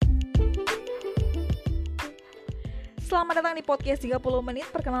selamat datang di podcast 30 menit.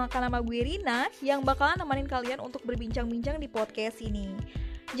 Perkenalkan nama gue Rina yang bakalan nemenin kalian untuk berbincang-bincang di podcast ini.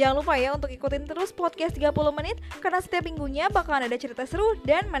 Jangan lupa ya untuk ikutin terus podcast 30 menit karena setiap minggunya bakalan ada cerita seru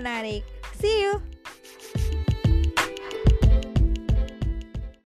dan menarik. See you!